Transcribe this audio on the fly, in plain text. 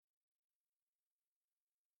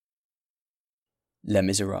Les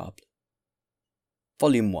Miserables.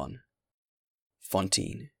 Volume 1.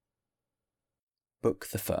 Fantine. Book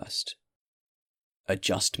the First. A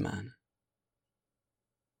Just Man.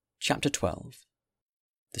 Chapter 12.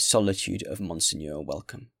 The Solitude of Monseigneur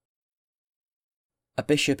Welcome. A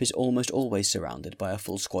bishop is almost always surrounded by a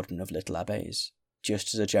full squadron of little abbés,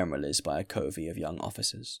 just as a general is by a covey of young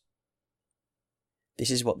officers.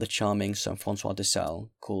 This is what the charming Saint François de Sales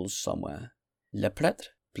calls somewhere le prêtre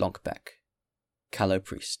blanc-bec, callow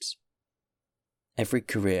priests. Every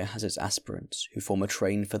career has its aspirants who form a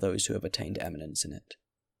train for those who have attained eminence in it.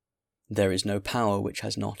 There is no power which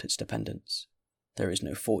has not its dependents. There is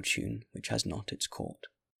no fortune which has not its court.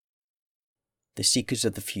 The seekers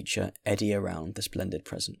of the future eddy around the splendid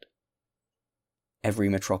present. Every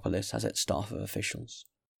metropolis has its staff of officials.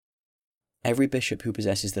 Every bishop who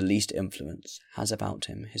possesses the least influence has about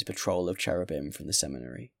him his patrol of cherubim from the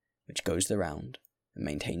seminary, which goes the round, and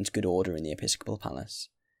maintains good order in the episcopal palace,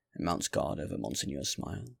 and mounts guard over Monseigneur's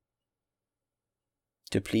smile.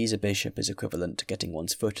 To please a bishop is equivalent to getting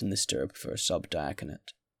one's foot in the stirrup for a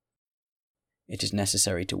sub-diaconate. It is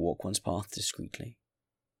necessary to walk one's path discreetly.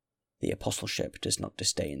 The apostleship does not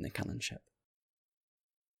disdain the canonship.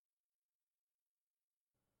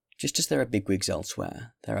 Just as there are bigwigs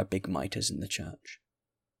elsewhere, there are big mitres in the church.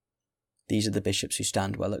 These are the bishops who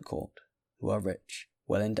stand well at court, who are rich,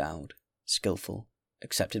 well endowed, skilful,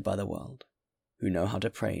 accepted by the world, who know how to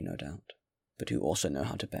pray, no doubt, but who also know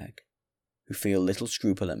how to beg, who feel little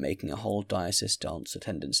scruple at making a whole diocese dance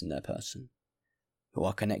attendance in their person, who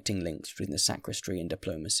are connecting links between the sacristy and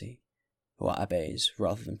diplomacy, who are abbés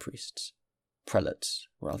rather than priests, prelates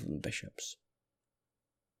rather than bishops.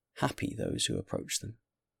 Happy those who approach them.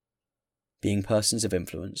 Being persons of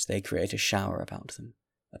influence, they create a shower about them,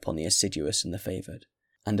 upon the assiduous and the favoured,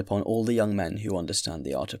 and upon all the young men who understand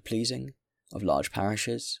the art of pleasing, of large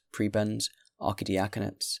parishes, prebends,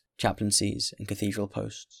 archidiaconates, chaplaincies, and cathedral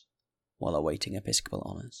posts, while awaiting episcopal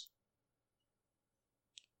honours.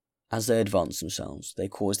 As they advance themselves, they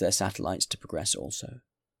cause their satellites to progress also.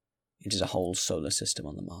 It is a whole solar system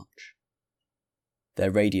on the march.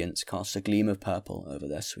 Their radiance casts a gleam of purple over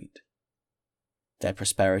their suite. Their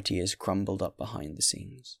prosperity is crumbled up behind the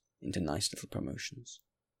scenes into nice little promotions.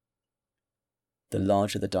 The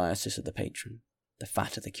larger the diocese of the patron, the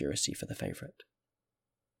fatter the curacy for the favourite.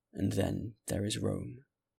 And then there is Rome.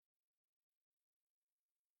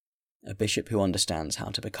 A bishop who understands how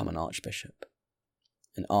to become an archbishop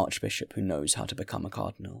who knows how to become a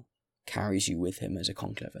cardinal, carries you with him as a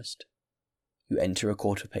conclavist. You enter a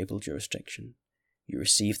court of papal jurisdiction, you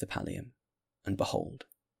receive the pallium, and behold,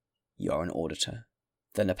 you are an auditor,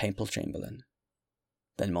 then a papal chamberlain,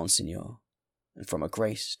 then Monsignor, and from a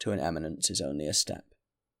grace to an eminence is only a step,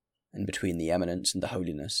 and between the eminence and the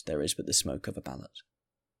holiness there is but the smoke of a ballot.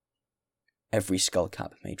 Every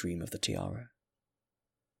skullcap may dream of the tiara.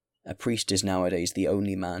 A priest is nowadays the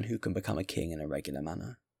only man who can become a king in a regular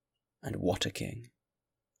manner. And what a king!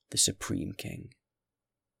 The supreme king.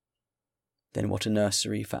 Then what a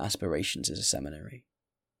nursery for aspirations is a seminary.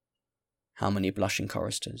 How many blushing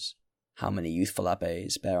choristers, how many youthful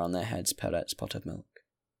abbés bear on their heads Perrette's pot of milk?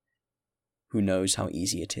 Who knows how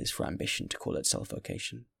easy it is for ambition to call itself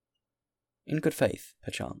vocation? In good faith,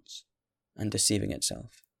 perchance, and deceiving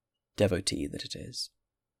itself, devotee that it is.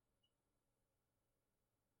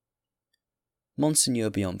 Monseigneur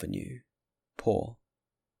Bienvenu, poor,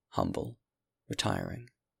 humble, retiring,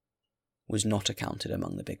 was not accounted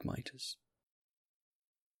among the big mitres.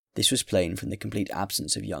 This was plain from the complete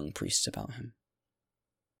absence of young priests about him.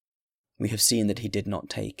 We have seen that he did not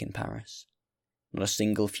take in Paris. Not a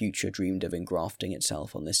single future dreamed of engrafting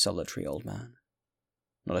itself on this solitary old man.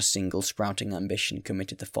 Not a single sprouting ambition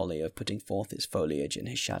committed the folly of putting forth its foliage in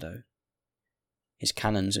his shadow. His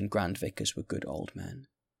canons and grand vicars were good old men,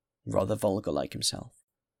 rather vulgar like himself,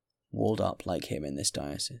 walled up like him in this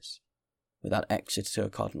diocese, without exit to a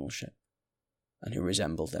cardinalship, and who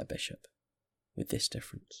resembled their bishop, with this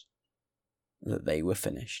difference, that they were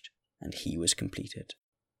finished, and he was completed.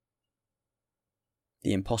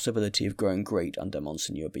 The impossibility of growing great under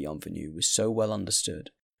Monseigneur Bienvenu was so well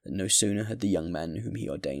understood that no sooner had the young men whom he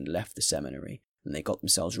ordained left the seminary than they got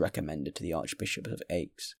themselves recommended to the archbishops of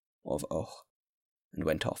Aix or of Auch, and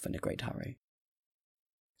went off in a great hurry.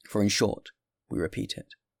 For in short, we repeat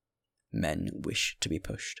it, men wish to be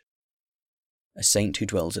pushed. A saint who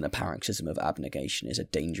dwells in a paroxysm of abnegation is a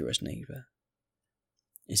dangerous neighbour.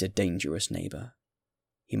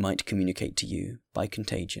 He might communicate to you, by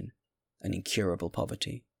contagion, an incurable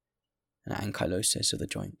poverty, an ankylosis of the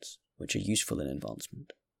joints, which are useful in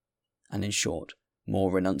advancement, and in short,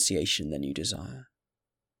 more renunciation than you desire,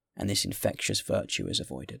 and this infectious virtue is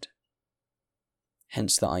avoided.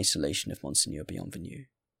 Hence the isolation of Monseigneur Bienvenu.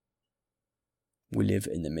 We live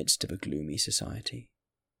in the midst of a gloomy society.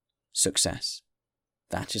 Success,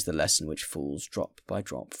 that is the lesson which falls drop by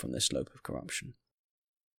drop from the slope of corruption.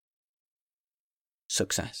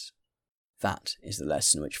 Success, that is the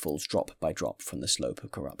lesson which falls drop by drop from the slope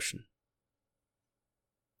of corruption.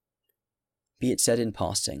 Be it said in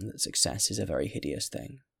passing that success is a very hideous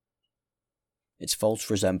thing. Its false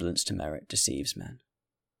resemblance to merit deceives men.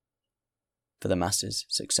 For the masses,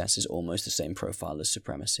 success is almost the same profile as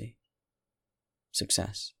supremacy.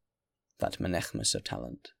 Success, that Menechmus of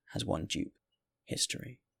talent, has one dupe: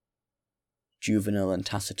 history. Juvenal and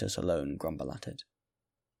Tacitus alone grumble at it.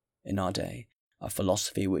 In our day, a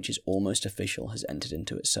philosophy which is almost official has entered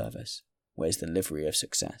into its service, wears the livery of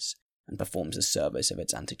success, and performs the service of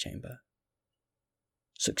its antechamber.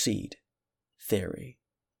 Succeed. Theory.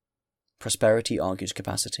 Prosperity argues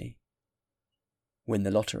capacity. Win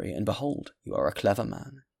the lottery, and behold, you are a clever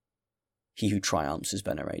man. He who triumphs is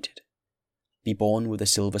venerated. Be born with a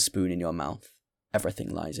silver spoon in your mouth. Everything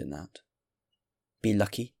lies in that. Be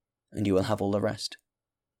lucky, and you will have all the rest.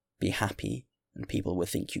 Be happy, and people will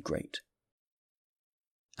think you great.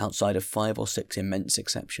 Outside of 5 or 6 immense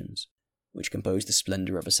exceptions, which compose the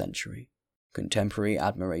splendour of a century, contemporary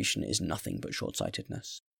admiration is nothing but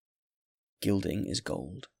short-sightedness. Gilding is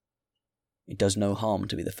gold. It does no harm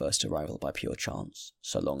to be the first arrival by pure chance,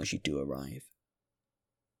 so long as you do arrive.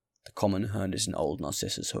 The common herd is an old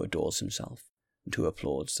Narcissus who adores himself, and who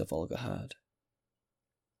applauds the vulgar herd.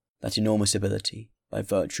 That enormous ability, by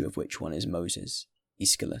virtue of which one is Moses,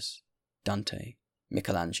 Aeschylus, Dante,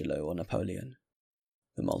 Michelangelo, or Napoleon,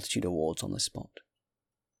 the multitude awards on the spot,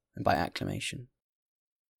 and by acclamation.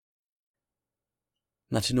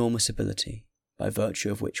 That enormous ability, by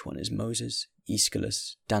virtue of which one is Moses,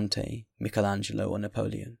 Aeschylus, Dante, Michelangelo, or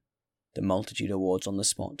Napoleon, the multitude awards on the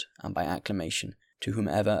spot, and by acclamation, to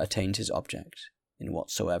whomever attains his object, in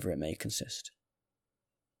whatsoever it may consist.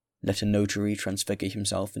 Let a notary transfigure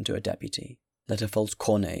himself into a deputy, let a false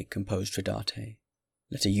cornet compose Tridate,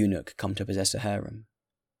 let a eunuch come to possess a harem,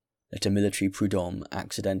 let a military prud'homme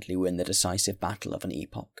accidentally win the decisive battle of an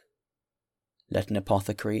epoch. Let an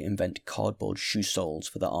apothecary invent cardboard shoe soles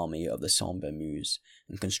for the army of the Sambre Muse,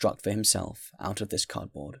 and construct for himself, out of this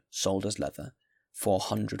cardboard, sold as leather,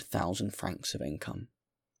 400,000 francs of income.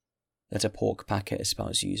 Let a pork packer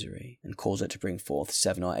espouse usury, and cause it to bring forth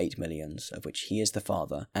 7 or 8 millions, of which he is the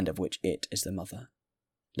father, and of which it is the mother.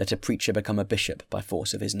 Let a preacher become a bishop by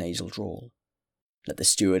force of his nasal drawl. Let the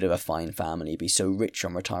steward of a fine family be so rich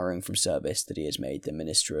on retiring from service that he is made the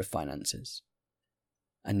minister of finances.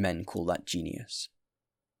 And men call that genius,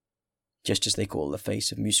 just as they call the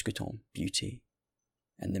face of Mousqueton beauty,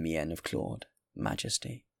 and the mien of Claude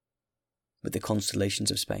majesty. With the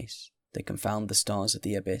constellations of space, they confound the stars of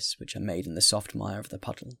the abyss which are made in the soft mire of the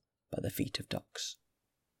puddle by the feet of ducks.